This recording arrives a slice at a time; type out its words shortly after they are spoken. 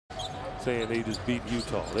saying they just beat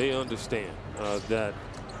Utah. They understand that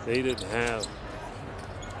they didn't have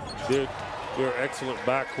their excellent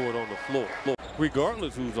backcourt on the floor,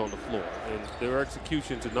 regardless who's on the floor. And their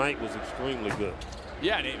execution tonight was extremely good.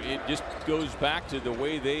 Yeah, and it just goes back to the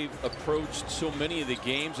way they've approached so many of the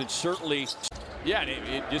games, and certainly, yeah, and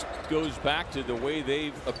it just goes back to the way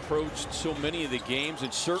they've approached so many of the games,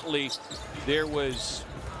 and certainly there was,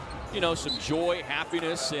 you know, some joy,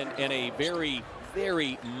 happiness, and a very,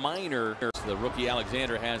 very minor. The rookie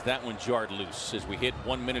Alexander has that one jarred loose as we hit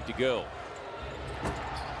 1 minute to go.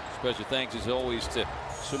 Special thanks as always to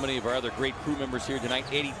so many of our other great crew members here tonight.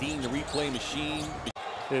 Eddie Dean, the replay machine.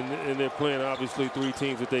 And they're playing obviously 3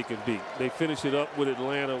 teams that they can beat. They finish it up with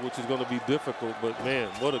Atlanta, which is going to be difficult, but man,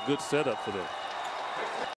 what a good setup for them.